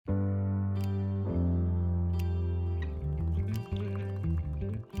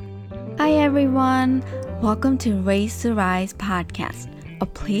Hi everyone, welcome to Raise to Rise podcast, a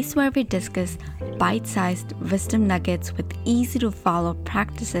place where we discuss bite-sized wisdom nuggets with easy-to-follow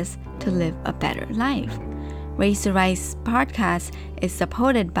practices to live a better life. Raise to Rise podcast is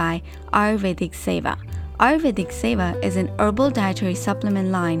supported by Ayurvedic Seva. Ayurvedic Seva is an herbal dietary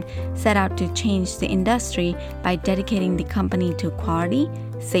supplement line set out to change the industry by dedicating the company to quality,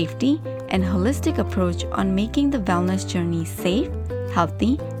 safety, and holistic approach on making the wellness journey safe,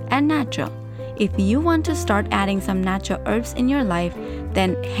 healthy, and natural. If you want to start adding some natural herbs in your life,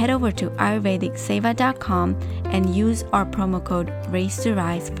 then head over to ayurvedicseva.com and use our promo code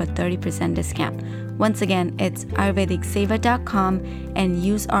RAISE2RISE for 30% discount. Once again, it's ayurvedicseva.com and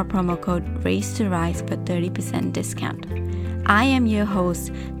use our promo code RAISE2RISE for 30% discount. I am your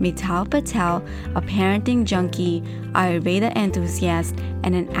host, Mital Patel, a parenting junkie, Ayurveda enthusiast,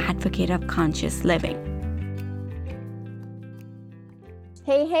 and an advocate of conscious living.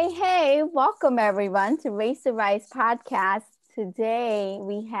 Hey, welcome everyone to Raise to Rise podcast. Today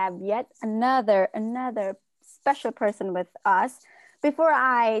we have yet another special person with us. Before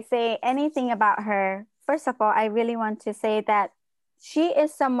I say anything about her, first of all, I really want to say that she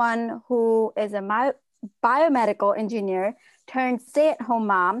is someone who is a biomedical engineer turned stay-at-home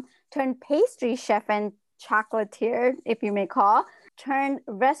mom, turned pastry chef and chocolatier, if you may call, turned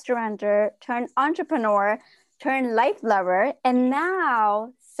restaurateur, turned entrepreneur, turned life lover, and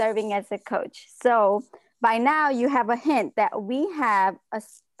now serving as a coach. So by now you have a hint that we have a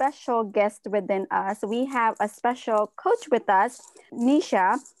special guest within us. We have a special coach with us,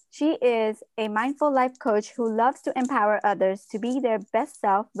 Nisha. She is a mindful life coach who loves to empower others to be their best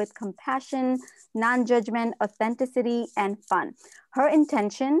self with compassion, non-judgment, authenticity, and fun. Her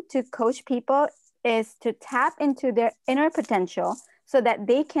intention to coach people is to tap into their inner potential so that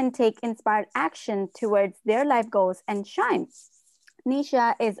they can take inspired action towards their life goals and shine.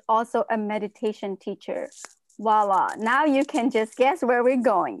 Nisha is also a meditation teacher. Voila, now you can just guess where we're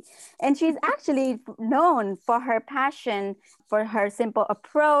going. And she's actually known for her passion, for her simple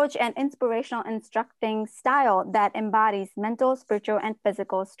approach and inspirational instructing style that embodies mental, spiritual, and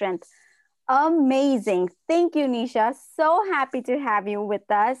physical strength. Amazing. Thank you, Nisha. So happy to have you with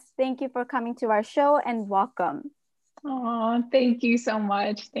us. Thank you for coming to our show and welcome. Oh, thank you so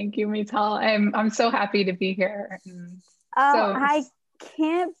much. Thank you, Mital. I'm so happy to be here. I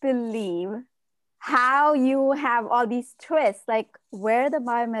can't believe how you have all these twists, like where the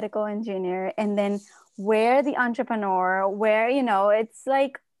biomedical engineer and then where the entrepreneur, where, it's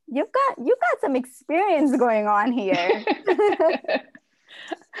like you've got some experience going on here.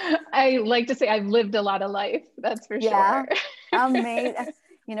 I like to say I've lived a lot of life. That's for sure. Amazing.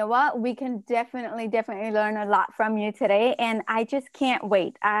 You know what? We can definitely learn a lot from you today. And I just can't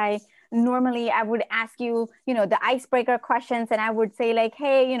wait. Normally I would ask you, the icebreaker questions and I would say like,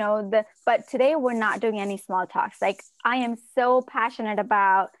 hey, but today we're not doing any small talks. Like I am so passionate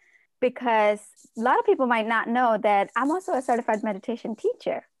about, because a lot of people might not know that I'm also a certified meditation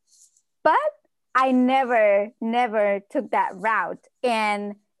teacher, but I never took that route.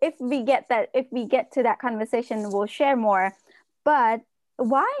 And if we get to that conversation, we'll share more. But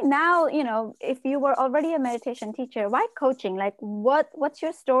why now, if you were already a meditation teacher, why coaching? Like what's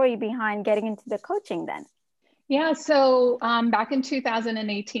your story behind getting into the coaching then? Yeah. So back in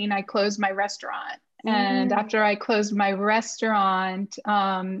 2018, I closed my restaurant. And after I closed my restaurant,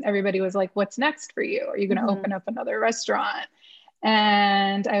 everybody was like, what's next for you? Are you going to open up another restaurant?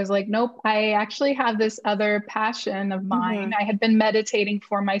 And I was like, nope, I actually have this other passion of mine. I had been meditating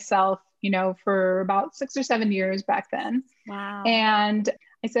for myself, for about 6 or 7 years back then. Wow. And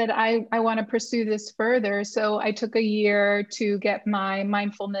I said, I want to pursue this further. So I took a year to get my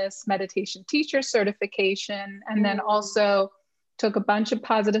mindfulness meditation teacher certification, and then also took a bunch of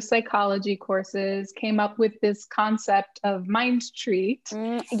positive psychology courses, came up with this concept of Mind Treat.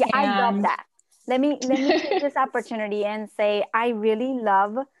 I love that. Let me take this opportunity and say, I really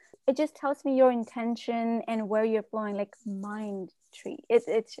love, it just tells me your intention and where you're flowing, like Mind Treat.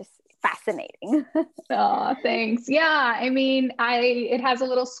 It's just fascinating. Oh, thanks. Yeah. I mean, it has a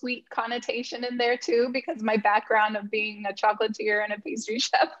little sweet connotation in there too, because my background of being a chocolatier and a pastry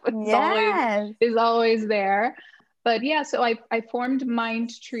chef is always there. But yeah, so I formed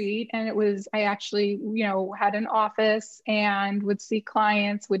Mind Treat, and I actually, had an office and would see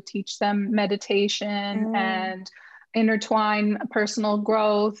clients, would teach them meditation and intertwine personal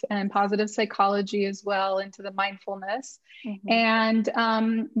growth and positive psychology as well into the mindfulness. And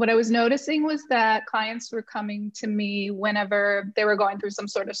what I was noticing was that clients were coming to me whenever they were going through some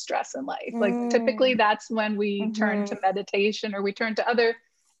sort of stress in life. Like typically that's when we turn to meditation or we turn to other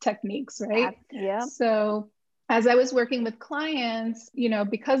techniques, right? Yeah. So as I was working with clients,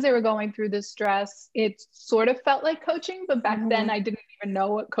 because they were going through this stress, it sort of felt like coaching, but back then I didn't even know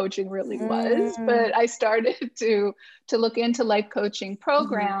what coaching really was. But I started to look into life coaching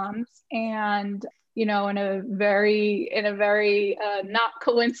programs, and in a very not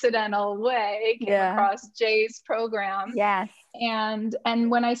coincidental way, came across Jay's program. Yes. And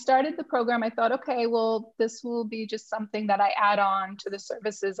when I started the program, I thought, okay, well, this will be just something that I add on to the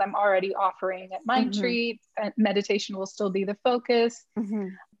services I'm already offering at Mindtreat. Meditation will still be the focus.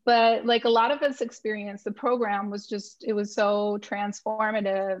 But like a lot of us experienced, the program was it was so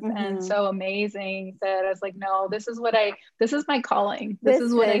transformative and so amazing that I was like, no, this is my calling. This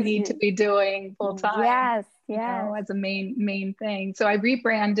is what I need to be doing full time. Yes. As a main thing. So I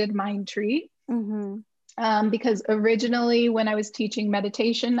rebranded Mindtreat. Because originally when I was teaching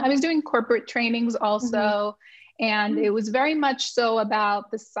meditation, I was doing corporate trainings also. And it was very much so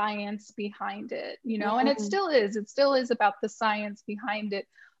about the science behind it, and it still is about the science behind it.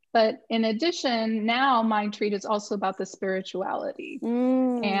 But in addition, now Mindtreat is also about the spirituality.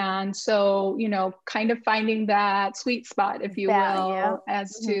 And so, kind of finding that sweet spot, if you will,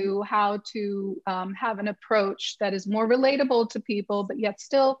 as to how to have an approach that is more relatable to people, but yet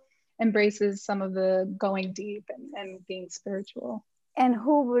still embraces some of the going deep and being spiritual. And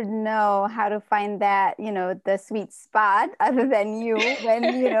who would know how to find that, the sweet spot other than you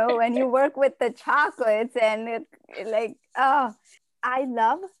when you work with the chocolates and I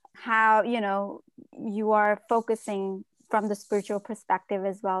love how, you are focusing from the spiritual perspective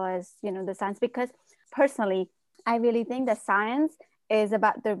as well as, the science, because personally, I really think that science is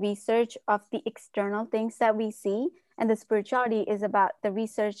about the research of the external things that we see, and the spirituality is about the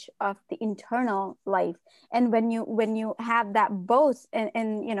research of the internal life. And when you have that both, and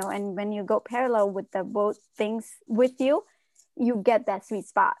when you go parallel with the both things with you, you get that sweet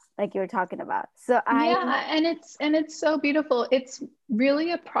spot like you're talking about. So and it's so beautiful. It's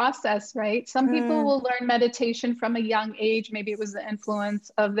really a process, right? Some people will learn meditation from a young age. Maybe it was the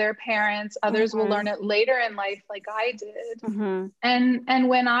influence of their parents. Others will learn it later in life, like I did. And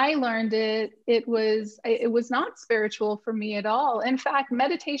when I learned it, it was not spiritual for me at all. In fact,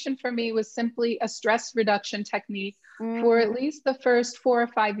 meditation for me was simply a stress reduction technique for at least the first 4 or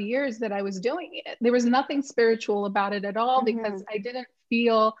 5 years that I was doing it. There was nothing spiritual about it at all, because I didn't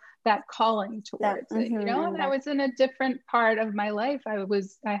feel that calling towards it, and I was in a different part of my life. I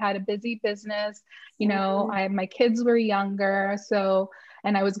had a busy business, my kids were younger. So,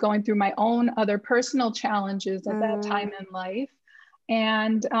 and I was going through my own other personal challenges at that time in life.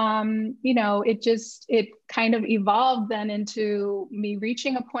 And, it kind of evolved then into me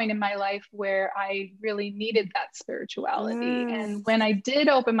reaching a point in my life where I really needed that spirituality. And when I did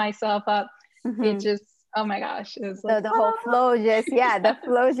open myself up, it just, oh my gosh, it was like, the whole flow the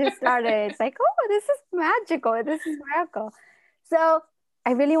flow just started. It's like, oh, this is magical. This is miracle. So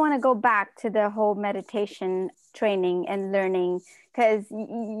I really want to go back to the whole meditation training and learning, because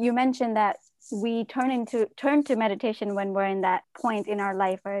you mentioned that we turn to meditation when we're in that point in our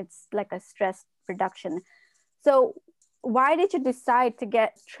life where it's like a stress reduction. So why did you decide to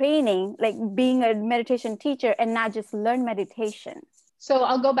get training, like being a meditation teacher, and not just learn meditation? So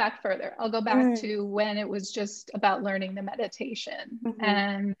I'll go back further. I'll go back to when it was just about learning the meditation.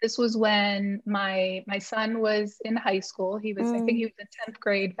 And this was when my son was in high school. I think he was in 10th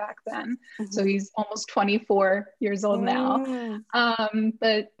grade back then. So he's almost 24 years old now.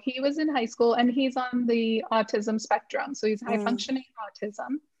 But he was in high school, and he's on the autism spectrum. So he's high functioning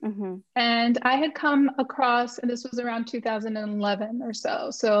autism. And I had come across, and this was around 2011 or so.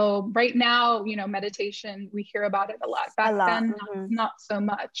 So right now, meditation, we hear about it a lot. Back then, not so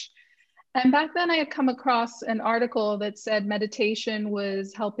much. And back then I had come across an article that said meditation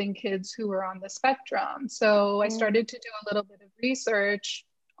was helping kids who were on the spectrum. So I started to do a little bit of research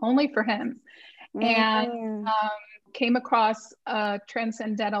only for him, and came across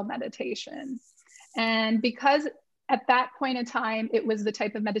transcendental meditation. And because at that point in time, it was the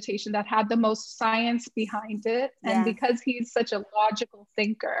type of meditation that had the most science behind it. And because he's such a logical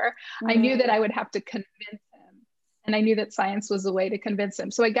thinker, I knew that I would have to convince him. And I knew that science was the way to convince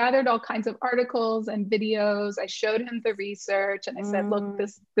him. So I gathered all kinds of articles and videos. I showed him the research, and I said, look,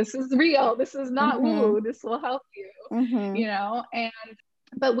 this is real. This is not woo. This will help you,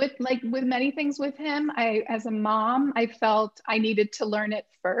 but with many things with him, as a mom, I felt I needed to learn it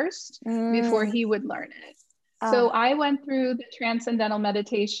first before he would learn it. So I went through the transcendental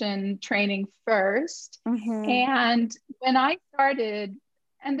meditation training first. And when I started,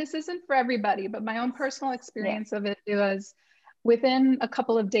 and this isn't for everybody, but my own personal experience of it was within a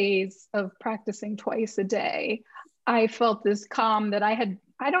couple of days of practicing twice a day, I felt this calm that I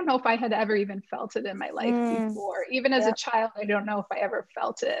I don't know if I had ever even felt it in my life before. Even as a child, I don't know if I ever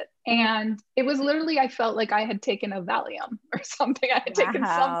felt it. And it was literally, I felt like I had taken a Valium or something. I had taken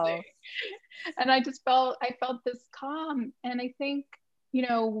something. And I felt this calm. And I think, you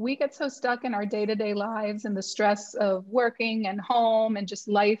know, we get so stuck in our day-to-day lives and the stress of working and home and just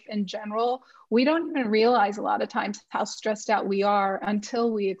life in general. We don't even realize a lot of times how stressed out we are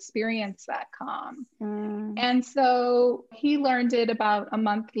until we experience that calm. And so he learned it about a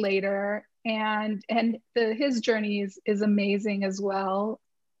month later, and his journey is amazing as well.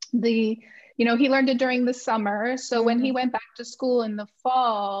 You know, he learned it during the summer. So when he went back to school in the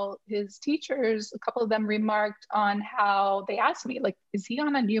fall, his teachers, a couple of them remarked on how they asked me, like, is he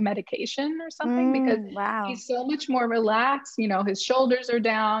on a new medication or something? Because he's so much more relaxed. You know, his shoulders are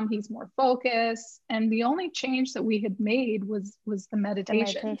down, he's more focused. And the only change that we had made was the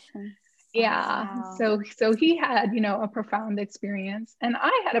meditation. Yeah. Wow. So he had, you know, a profound experience, and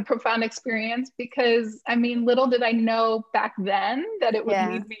I had a profound experience because, I mean, little did I know back then that it would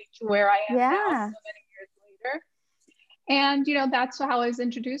lead me to where I am now so many years later. And, you know, that's how I was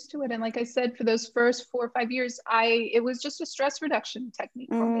introduced to it. And like I said, for those first 4 or 5 years, it was just a stress reduction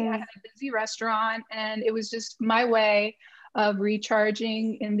technique for me. I had a busy restaurant, and it was just my way of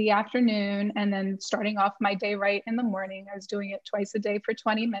recharging in the afternoon and then starting off my day right in the morning. I was doing it twice a day for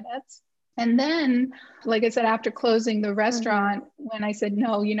 20 minutes. And then, like I said, after closing the restaurant, when I said,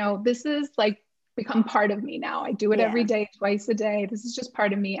 no, you know, this is like become part of me now. I do it every day, twice a day. This is just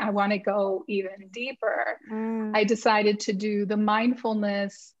part of me. I want to go even deeper. I decided to do the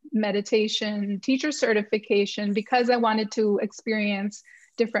mindfulness meditation teacher certification because I wanted to experience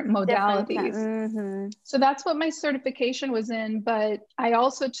different modalities. So that's what my certification was in. But I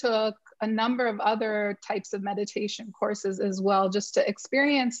also took a number of other types of meditation courses as well, just to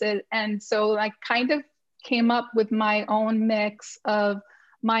experience it. And so I kind of came up with my own mix of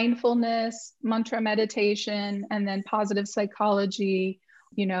mindfulness, mantra meditation, and then positive psychology,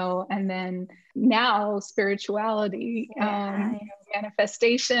 you know, and then now spirituality, you know,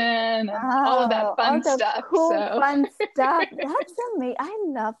 manifestation, and all of that fun stuff. Fun stuff. That's amazing. I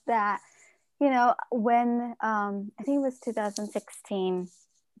love that. You know, when I think it was 2016.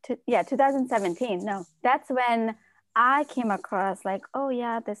 2017. No, that's when I came across like, oh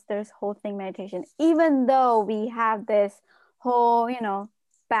yeah, there's whole thing meditation. Even though we have this whole, you know,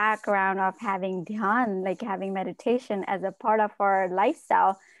 background of having dhyan, like having meditation as a part of our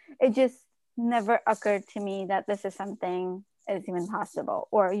lifestyle, it just never occurred to me that this is something is even possible,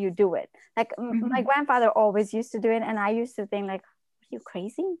 or you do it. Like my grandfather always used to do it, and I used to think like, are you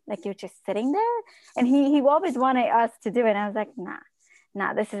crazy? Like you're just sitting there? And he always wanted us to do it. And I was like,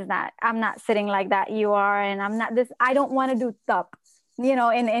 nah, this is not, I'm not sitting like that you are, and I'm not this, I don't want to do tap, you know,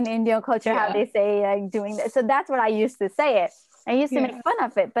 in Indian culture, how they say like doing this. So that's what I used to say it. I used to make fun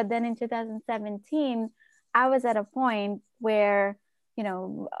of it. But then in 2017, I was at a point where, you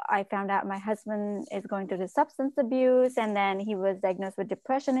know, I found out my husband is going through the substance abuse, and then he was diagnosed with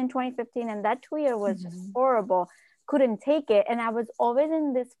depression in 2015. And that 2 year was just horrible. Couldn't take it. And I was always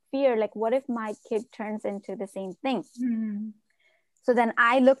in this fear, like, what if my kid turns into the same thing? So then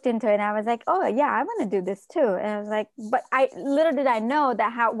I looked into it and I was like, oh yeah, I want to do this too. And I was like, but little did I know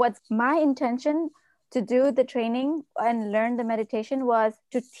that what's my intention to do the training and learn the meditation was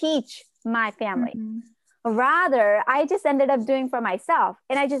to teach my family. Rather, I just ended up doing for myself.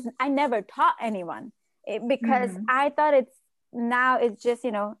 And I never taught anyone because I thought it's just,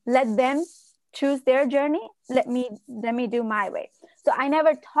 you know, let them choose their journey. Let me do my way. So I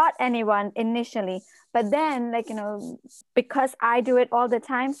never taught anyone initially, but then, like, you know, because I do it all the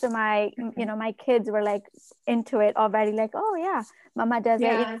time. So you know, my kids were like into it already, like, oh yeah, mama does it.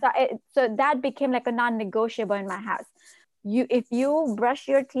 You know, so that became like a non-negotiable in my house. If you brush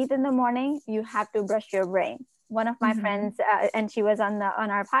your teeth in the morning, you have to brush your brain. One of my friends, and she was on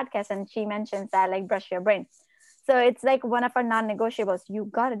our podcast, and she mentions that, like, brush your brain. So it's like one of our non-negotiables. You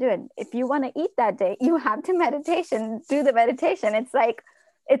got to do it. If you want to eat that day, you have to do the meditation. It's like,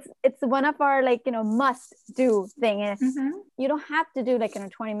 it's one of our, like, you know, must do thing. You don't have to do like in a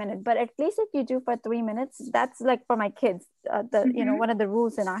 20 minutes, but at least if you do for 3 minutes, that's like for my kids, you know, one of the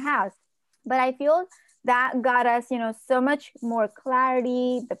rules in our house. But I feel that got us, you know, so much more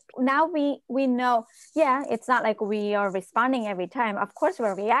clarity. Now we know, yeah, it's not like we are responding every time. Of course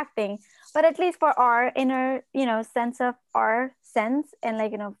we're reacting, but at least for our inner, you know, sense of our sense, and,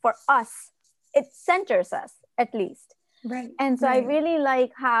 like, you know, for us, it centers us at least. Right. And so I really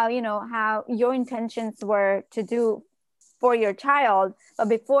like how, you know, how your intentions were to do for your child, but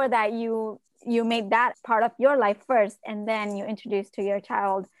before that you made that part of your life first, and then you introduced to your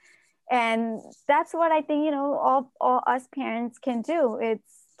child. And that's what I think, all us parents can do. It's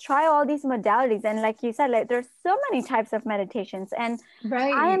try all these modalities. And like you said, like there's so many types of meditations. And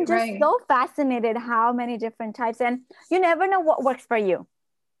I am just so fascinated how many different types. And you never know what works for you.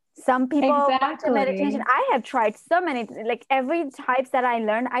 Some people want to meditation. I have tried so many, like every types that I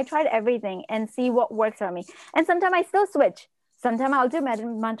learned, I tried everything and see what works for me. And sometimes I still switch. Sometimes I'll do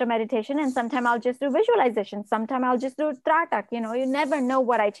mantra meditation, and sometimes I'll just do visualization. Sometimes I'll just do tratak. You never know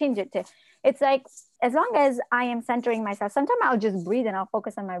what I change it to. It's like, as long as I am centering myself, sometimes I'll just breathe and I'll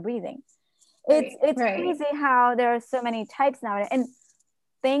focus on my breathing. It's crazy how there are so many types now. And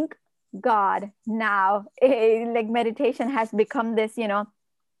thank God now, like meditation has become this,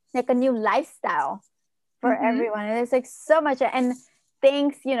 like a new lifestyle for everyone. And it's like so much. And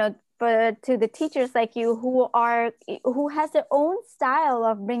thanks, to the teachers like you who has their own style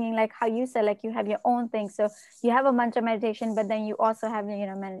of bringing, like how you said, like you have your own thing. So you have a mantra meditation, but then you also have,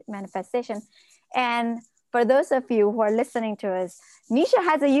 manifestation. And for those of you who are listening to us, Nisha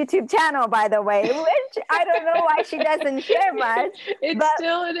has a YouTube channel, by the way, which I don't know why she doesn't share much. It's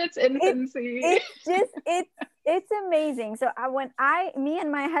still in its infancy. It's amazing. So me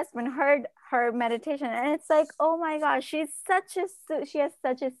and my husband heard her meditation, and it's like, oh my gosh, she has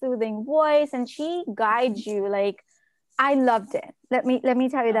such a soothing voice, and she guides you. Like, I loved it. Let me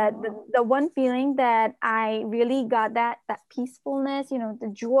tell you that the one feeling that I really got, that peacefulness,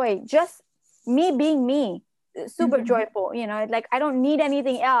 the joy, just me being me, super joyful, like I don't need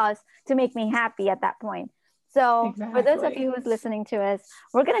anything else to make me happy at that point. So for those of you who's listening to us,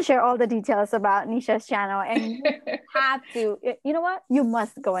 we're going to share all the details about Nisha's channel, and you have to, you know what? You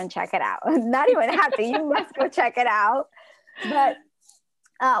must go and check it out. Not even have to, you must go check it out. But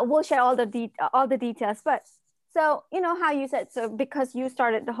we'll share all the details. But so, how you said, so because you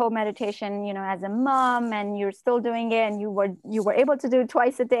started the whole meditation, as a mom, and you're still doing it, and you were able to do it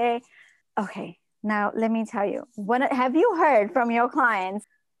twice a day. Okay. Now let me tell you, have you heard from your clients,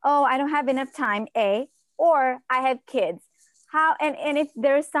 oh, I don't have enough time, or I have kids? How, and if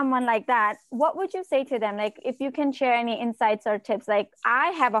there's someone like that, what would you say to them? Like, if you can share any insights or tips. Like, I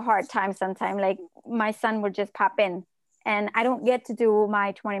have a hard time sometimes, like my son would just pop in and I don't get to do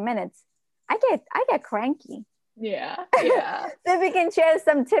my 20 minutes. I get cranky. Yeah. So if we can share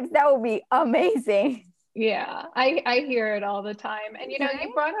some tips, that would be amazing. Yeah, I hear it all the time. And, you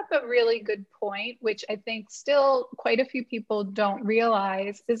brought up a really good point, which I think still quite a few people don't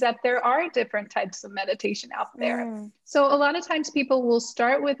realize, is that there are different types of meditation out there. So a lot of times people will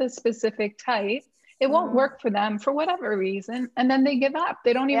start with a specific type. It won't work for them for whatever reason. And then they give up.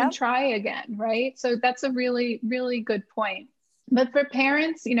 They don't even try again, right? So that's a really, really good point. But for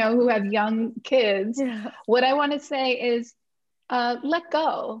parents, who have young kids, what I want to say is let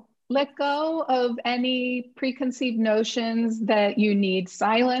go. Let go of any preconceived notions that you need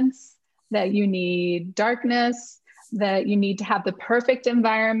silence, that you need darkness, that you need to have the perfect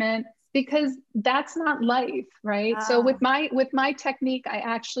environment, because that's not life, right? So with my technique, I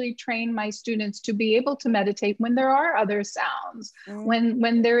actually train my students to be able to meditate when there are other sounds,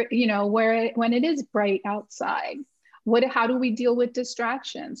 when they're, when it is bright outside. How do we deal with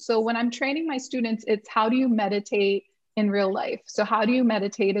distractions? So when I'm training my students, it's how do you meditate in real life? So how do you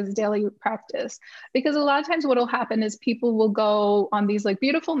meditate as daily practice? Because a lot of times what will happen is people will go on these like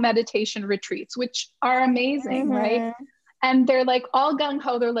beautiful meditation retreats, which are amazing, right? And they're like all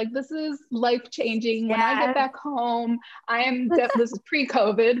gung-ho. They're like, this is life-changing. When I get back home, this is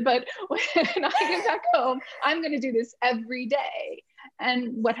pre-COVID, but when I get back home, I'm going to do this every day.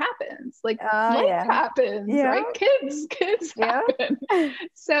 And what happens? Like life happens, right? Kids happen.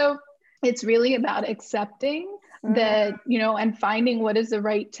 So it's really about accepting that, and finding what is the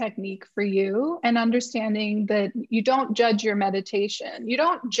right technique for you, and understanding that you don't judge your meditation. You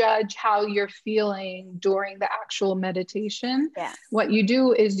don't judge how you're feeling during the actual meditation. What you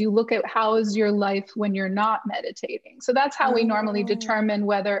do is you look at how is your life when you're not meditating. So that's how we normally determine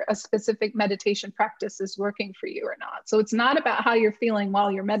whether a specific meditation practice is working for you or not. So it's not about how you're feeling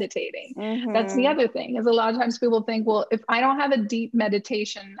while you're meditating. That's the other thing, is a lot of times people think, well, if I don't have a deep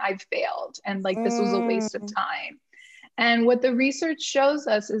meditation, I've failed, and like this was a waste of time. And what the research shows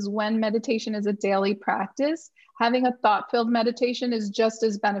us is when meditation is a daily practice, having a thought-filled meditation is just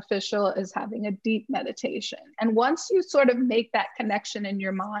as beneficial as having a deep meditation. And once you sort of make that connection in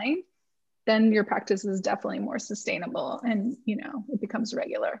your mind, then your practice is definitely more sustainable, and, it becomes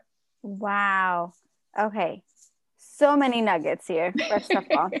regular. Wow. Okay. So many nuggets here. First of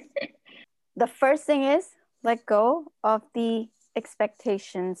all, the first thing is let go of the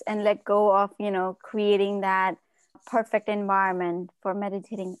expectations and let go of, creating that perfect environment for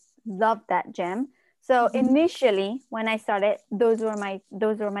meditating. Love that, Jem. So initially when I started, those were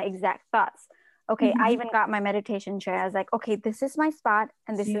my exact thoughts. Okay, I even got my meditation chair. I was like, okay, this is my spot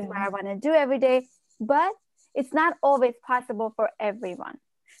and this is what I want to do every day. But it's not always possible for everyone.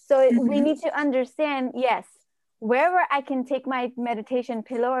 So we need to understand, yes, wherever I can take my meditation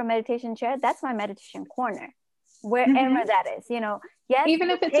pillow or meditation chair, that's my meditation corner. Wherever that is, you know, yes. Even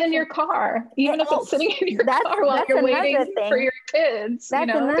if it's in your car, even if it's sitting in your car while you're waiting for your kids, you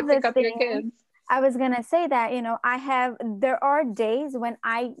know, to pick up your kids. I was going to say that, you know, there are days when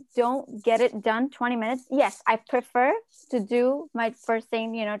I don't get it done 20 minutes. Yes, I prefer to do my first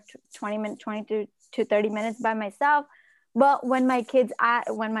thing, you know, 20 to 30 minutes by myself. But when my kids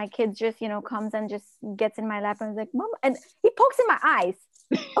just, you know, comes and just gets in my lap and is like, Mom, and he pokes in my eyes.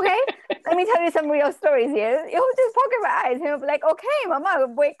 Okay, let me tell you some real stories here. He'll just poke in my eyes. He'll be like, okay, Mama,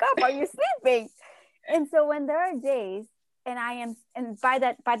 wake up. Are you sleeping? And so when there are days and by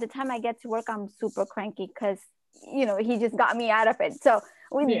the time I get to work, I'm super cranky because, you know, he just got me out of it. So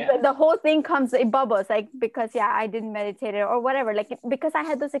the whole thing it bubbles, like, because I didn't meditate or whatever, like, because I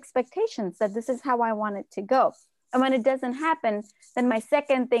had those expectations that this is how I want it to go. And when it doesn't happen, then my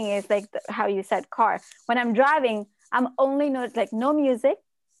second thing is like how you said car. When I'm driving, I'm only no music.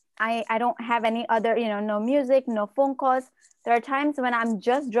 I don't have any other, you know, no music, no phone calls. There are times when I'm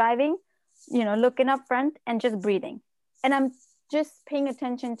just driving, you know, looking up front and just breathing. And I'm just paying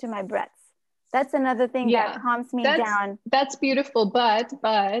attention to my breaths. That's another thing that calms me down. That's beautiful. But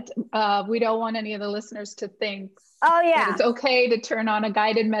we don't want any of the listeners to think that it's okay to turn on a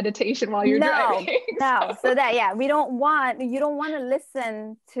guided meditation while you're driving. No. So you don't want to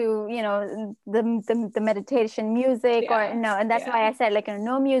listen to, you know, the meditation music and that's why I said, like,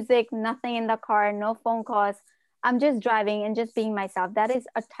 no music, nothing in the car, no phone calls. I'm just driving and just being myself. That is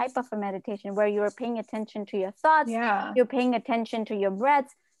a type of a meditation where you're paying attention to your thoughts. You're paying attention to your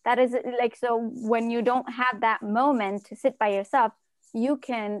breaths. That is like, so when you don't have that moment to sit by yourself, you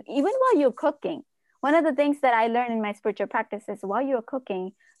can, even while you're cooking. One of the things that I learned in my spiritual practice is while you're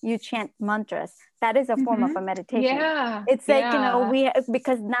cooking, you chant mantras. That is a form of a meditation. It's like, you know,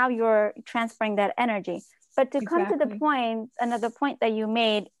 because now you're transferring that energy. But to come to the point, another point that you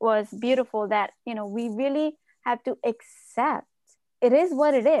made was beautiful, that, you know, we really have to accept it is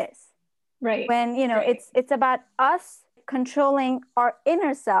what it is. Right. When, you know, it's about us controlling our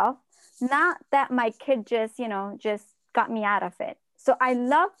inner self, not that my kid just got me out of it. So I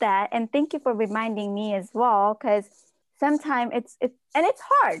love that. And thank you for reminding me as well, because sometimes it's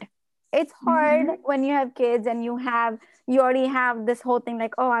hard. It's hard when you have kids and you already have this whole thing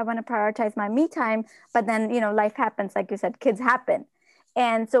like, oh, I want to prioritize my me time. But then, you know, life happens. Like you said, kids happen.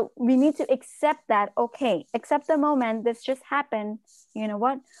 And so we need to accept that, okay, accept the moment. This just happened. You know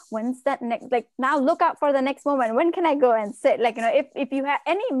what? When's that next? Like, now look out for the next moment. When can I go and sit? Like, you know, if you have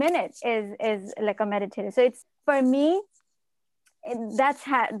any minute is like a meditator. So it's, for me,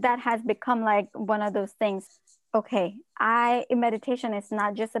 that has become like one of those things. Okay, meditation is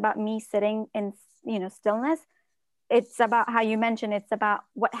not just about me sitting in, you know, stillness. It's about how you mentioned, it's about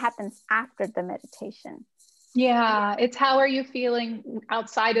what happens after the meditation. Yeah, it's how are you feeling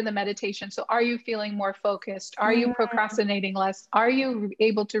outside of the meditation? So are you feeling more focused? Are you procrastinating less? Are you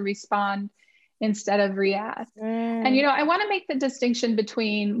able to respond instead of react? And, you know, I want to make the distinction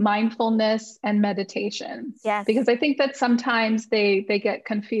between mindfulness and meditation. Yes. Because I think that sometimes they get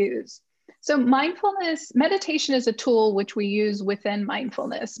confused. So meditation is a tool which we use within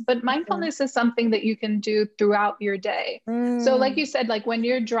mindfulness, but mindfulness is something that you can do throughout your day. So like you said, like when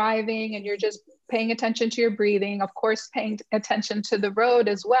you're driving and you're just paying attention to your breathing, of course, paying attention to the road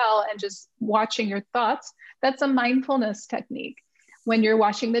as well, and just watching your thoughts, that's a mindfulness technique. When you're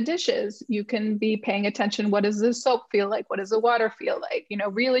washing the dishes, you can be paying attention. What does the soap feel like? What does the water feel like? You know,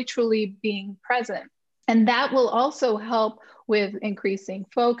 really, truly being present. And that will also help with increasing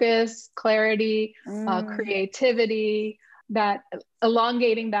focus, clarity, creativity, that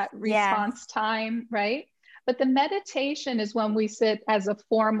elongating that response time, right? But the meditation is when we sit as a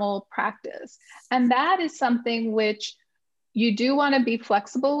formal practice. And that is something which you do want to be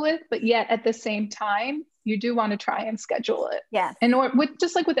flexible with, but yet at the same time, you do want to try and schedule it. Yes. And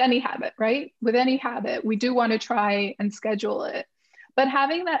just like with any habit, right? With any habit, we do want to try and schedule it. But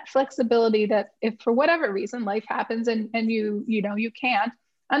having that flexibility that if for whatever reason life happens and you can't,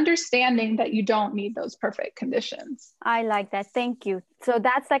 understanding that you don't need those perfect conditions. I like that. Thank you. So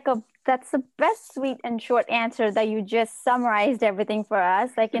that's the best, sweet and short answer that you just summarized everything for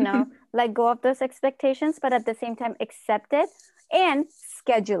us. Like, you know, let go of those expectations, but at the same time, accept it and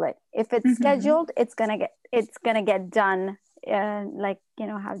schedule it. If it's scheduled, it's gonna get done. Like, you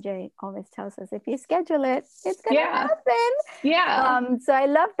know, how Jay always tells us, if you schedule it, it's gonna happen. Yeah. So I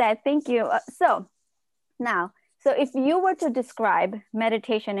love that. Thank you. So Now, so if you were to describe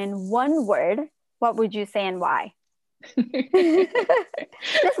meditation in one word, what would you say and why? Just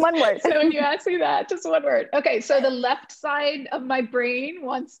one word. So when you ask me that, just one word. Okay, so the left side of my brain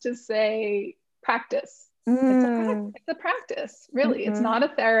wants to say practice. It's a practice, really. It's not a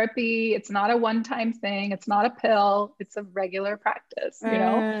therapy. It's not a one-time thing. It's not a pill. It's a regular practice, you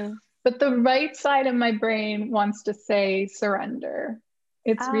know? But the right side of my brain wants to say surrender.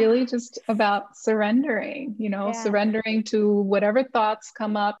 It's really just about surrendering, you know, surrendering to whatever thoughts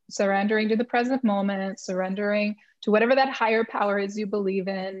come up, surrendering to the present moment, surrendering to whatever that higher power is you believe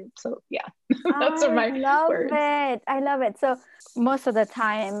in. So yeah, that's my words. I love it. So most of the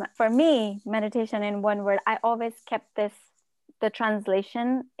time for me, meditation in one word, I always kept the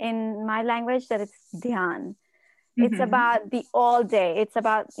translation in my language that it's dhyan. It's about the all day. It's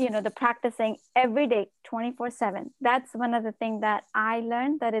about, you know, the practicing every day, 24/7. That's one of the things that I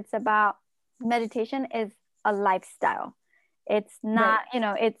learned, that it's about meditation is a lifestyle. It's not, you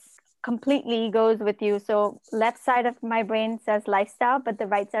know, it's completely goes with you. So left side of my brain says lifestyle, but the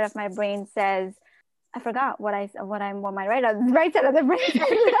right side of my brain says, I forgot what my right side of the brain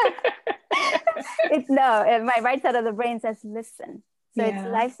says. My right side of the brain says listen. So it's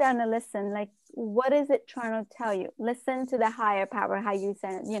lifestyle and a listen. Like, what is it trying to tell you? Listen to the higher power, how you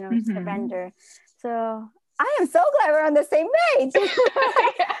said, you know, surrender. So I am so glad we're on the same page.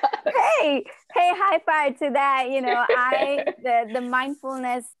 Hey, high five to that. You know, the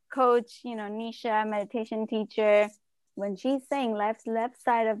mindfulness coach, you know, Nisha, meditation teacher, when she's saying left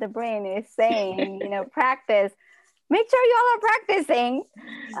side of the brain is saying, you know, practice, make sure y'all are practicing,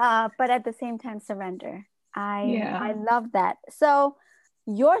 but at the same time, surrender. I love that. So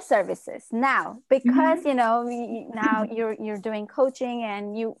your services now, because you know, now you're doing coaching,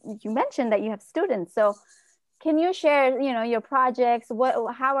 and you mentioned that you have students. So can you share, you know, your projects?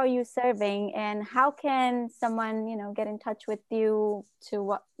 How are you serving, and how can someone, you know, get in touch with you to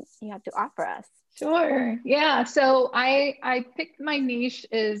what you have to offer us? Sure. Yeah. So I picked my niche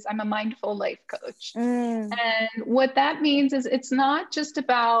is I'm a mindful life coach. And what that means is it's not just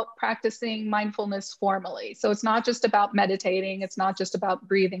about practicing mindfulness formally. So it's not just about meditating. It's not just about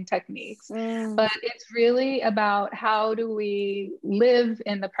breathing techniques, but it's really about how do we live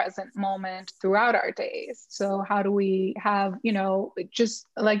in the present moment throughout our days. So how do we have, you know, just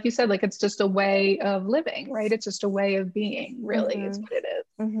like you said, like it's just a way of living, right? It's just a way of being, really, is what it is.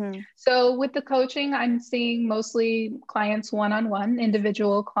 So with the coaching, I'm seeing mostly clients one-on-one,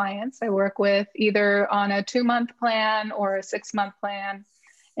 individual clients. I work with either on a 2-month plan or a 6-month plan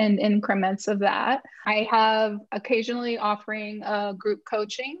and increments of that. I have occasionally offering group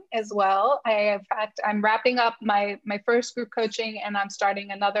coaching as well. In fact, I'm wrapping up my first group coaching, and I'm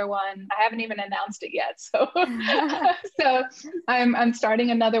starting another one. I haven't even announced it yet. So, so I'm starting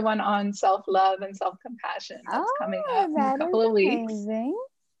another one on self-love and self-compassion that's coming up in a couple of weeks. Amazing.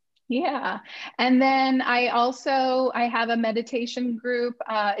 Yeah. And then I have a meditation group.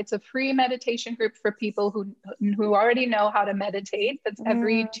 It's a free meditation group for people who already know how to meditate. That's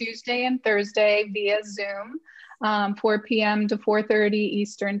every Tuesday and Thursday via Zoom, 4 p.m. to 4:30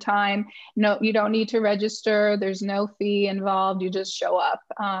 Eastern time. No, you don't need to register. There's no fee involved. You just show up.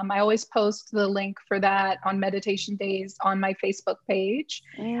 I always post the link for that on meditation days on my Facebook page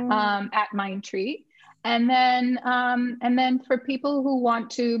at Mindtree. And then for people who want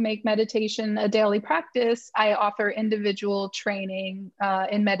to make meditation a daily practice, I offer individual training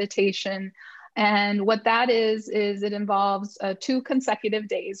in meditation. And what that is it involves 2 consecutive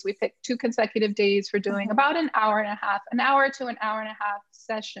days. We pick 2 consecutive days for doing about an hour to an hour and a half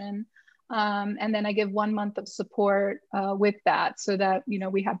session. And then I give 1 month of support with that, so that, you know,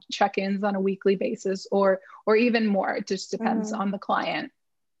 we have check-ins on a weekly basis or even more. It just depends on the client.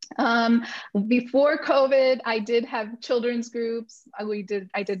 Before COVID, I did have children's groups.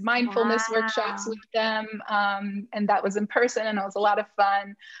 I did mindfulness workshops with them. And that was in person, and it was a lot of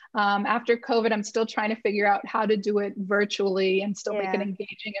fun. After COVID, I'm still trying to figure out how to do it virtually and still make it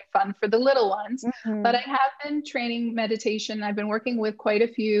engaging and fun for the little ones. But I have been training meditation. I've been working with quite a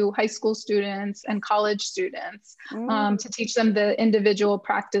few high school students and college students to teach them the individual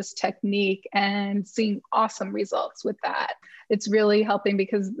practice technique, and seeing awesome results with that. It's really helping,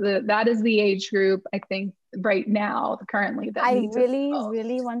 because that is the age group, I think, right now, currently, that I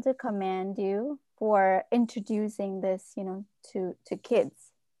really want to commend you for introducing this, you know, to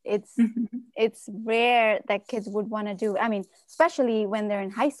kids. It's rare that kids would want to do. I mean, especially when they're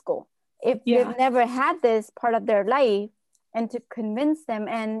in high school. If they've never had this part of their life, and to convince them,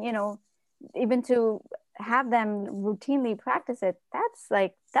 and, you know, even to have them routinely practice it,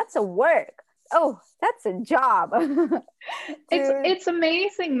 that's a work. that's a job. It's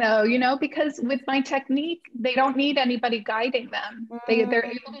amazing though, because with my technique, they don't need anybody guiding them. They're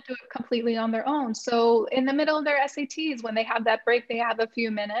able to do it completely on their own. So in the middle of their SATs, when they have that break, they have a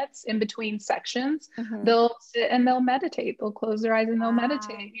few minutes in between sections. They'll sit and they'll meditate. They'll close their eyes and they'll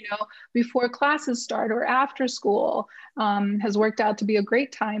meditate, before classes start or after school. Has worked out to be a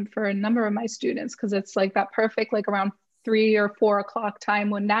great time for a number of my students, because it's like that perfect, like around 3 or 4 o'clock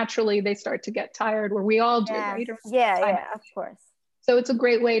time when naturally they start to get tired, where we all do, right? Yeah, of course. So it's a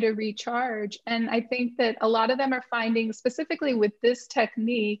great way to recharge. And I think that a lot of them are finding, specifically with this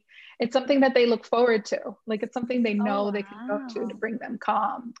technique, it's something that they look forward to. Like it's something they know they can go to bring them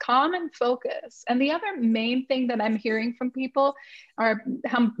calm and focus. And the other main thing that I'm hearing from people are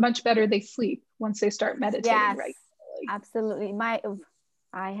how much better they sleep once they start meditating regularly. Absolutely.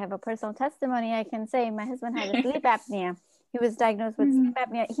 I have a personal testimony. I can say my husband had a sleep apnea. He was diagnosed with sleep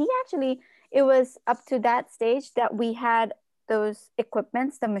apnea. It was up to that stage that we had those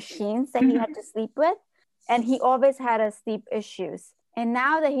equipments, the machines that he had to sleep with. And he always had sleep issues. And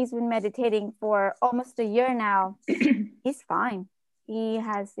now that he's been meditating for almost a year now, he's fine. He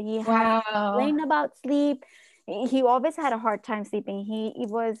has complained about sleep. He always had a hard time sleeping. He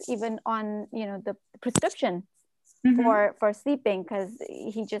was even on, the prescription for sleeping, because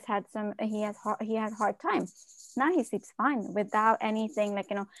he just had he had hard time. Now he sleeps fine without anything, like,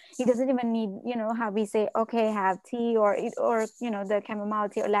 he doesn't even need, how we say, okay, have tea or the chamomile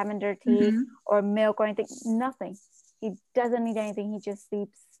tea or lavender tea or milk or anything. Nothing. He doesn't need anything. He just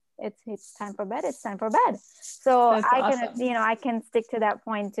sleeps. It's time for bed. It's time for bed. So that's awesome. I can stick to that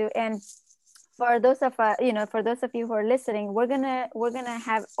point too. And for those of you who are listening, we're gonna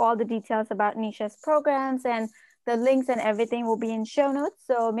have all the details about Nisha's programs, and the links and everything will be in show notes.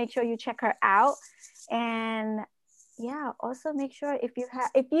 So make sure you check her out. And also make sure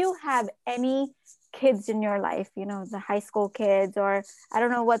if you have any kids in your life, the high school kids, or I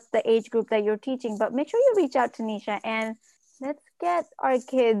don't know what's the age group that you're teaching, but make sure you reach out to Nisha and let's get our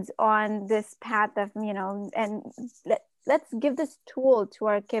kids on this path of, and let's give this tool to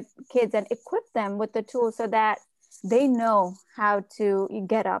our kids and equip them with the tool so that they know how to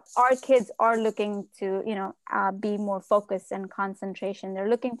get up. Our kids are looking to, be more focused and concentration. They're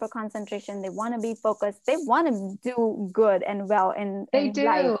looking for concentration. They want to be focused. They want to do good and well in They do.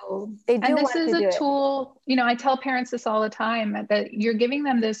 Life. They do. And this is a tool, I tell parents this all the time, that you're giving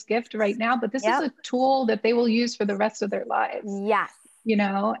them this gift right now, but this is a tool that they will use for the rest of their lives. Yes.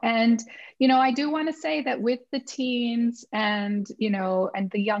 And, I do want to say that with the teens and, and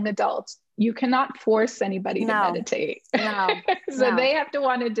the young adults, you cannot force anybody to meditate. No. So they have to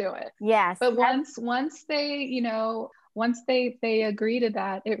want to do it. Yes. But once they agree to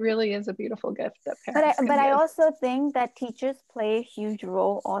that, it really is a beautiful gift that parents can give. I also think that teachers play a huge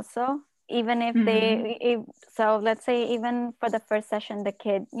role also. Even if so let's say even for the first session, the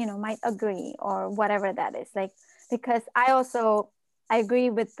kid, might agree or whatever that is, like, because I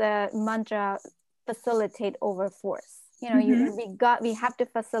agree with the mantra, facilitate over force. We have to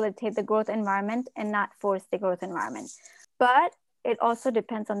facilitate the growth environment and not force the growth environment. But it also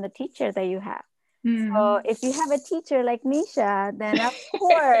depends on the teacher that you have. So if you have a teacher like Nisha, then of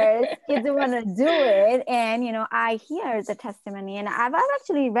course kids want to do it. And I hear the testimony, and I've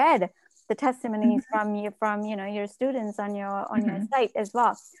actually read the testimonies from your students on your site as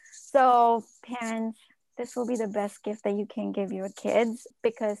well. So parents, this will be the best gift that you can give your kids,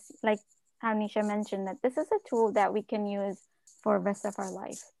 because like how Nisha mentioned, that this is a tool that we can use for the rest of our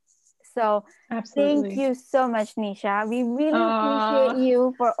life. So absolutely. Thank you so much, Nisha. We really appreciate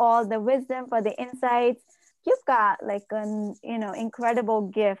you for all the wisdom, for the insights. You've got like an incredible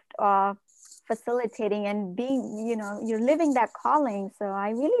gift of facilitating and being, you're living that calling. So I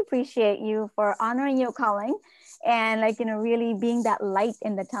really appreciate you for honoring your calling and really being that light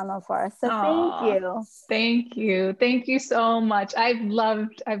in the tunnel for us. So thank you. Thank you so much. I've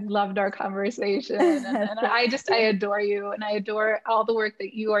loved our conversation, and I adore you, and I adore all the work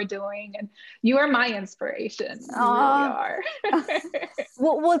that you are doing, and you are my inspiration. You really are.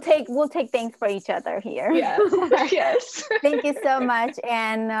 We'll take things for each other here. Yes. Thank you so much,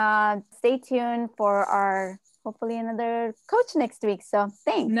 and stay tuned for our hopefully another coach next week. So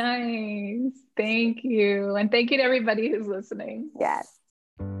thanks. Nice. Thank you. And thank you to everybody who's listening. Yes.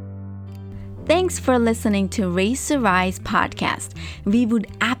 Thanks for listening to Raise to Rise podcast. We would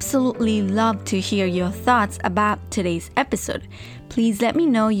absolutely love to hear your thoughts about today's episode. Please let me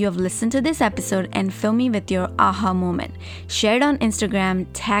know you have listened to this episode and fill me with your aha moment. Share it on Instagram,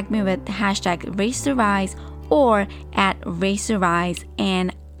 tag me with #RaiseToRise or @RaiseToRise,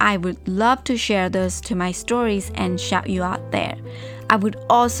 and I would love to share those to my stories and shout you out there. I would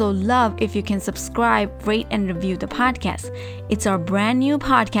also love if you can subscribe, rate, and review the podcast. It's our brand new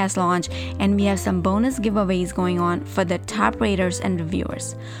podcast launch, and we have some bonus giveaways going on for the top raters and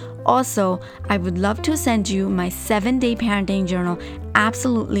reviewers. Also, I would love to send you my 7-day parenting journal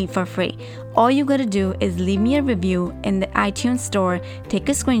absolutely for free. All you gotta do is leave me a review in the iTunes store, take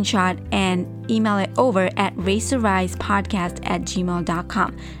a screenshot, and email it over at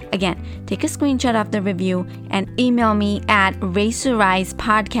raisetorisepodcast@gmail.com. Again, take a screenshot of the review and email me at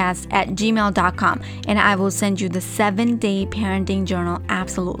raisetorisepodcast@gmail.com, and I will send you the 7-day parenting journal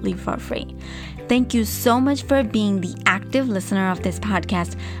absolutely for free. Thank you so much for being the active listener of this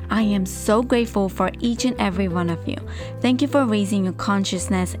podcast. I am so grateful for each and every one of you. Thank you for raising your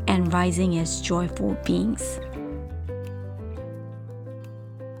consciousness and rising as joyful beings.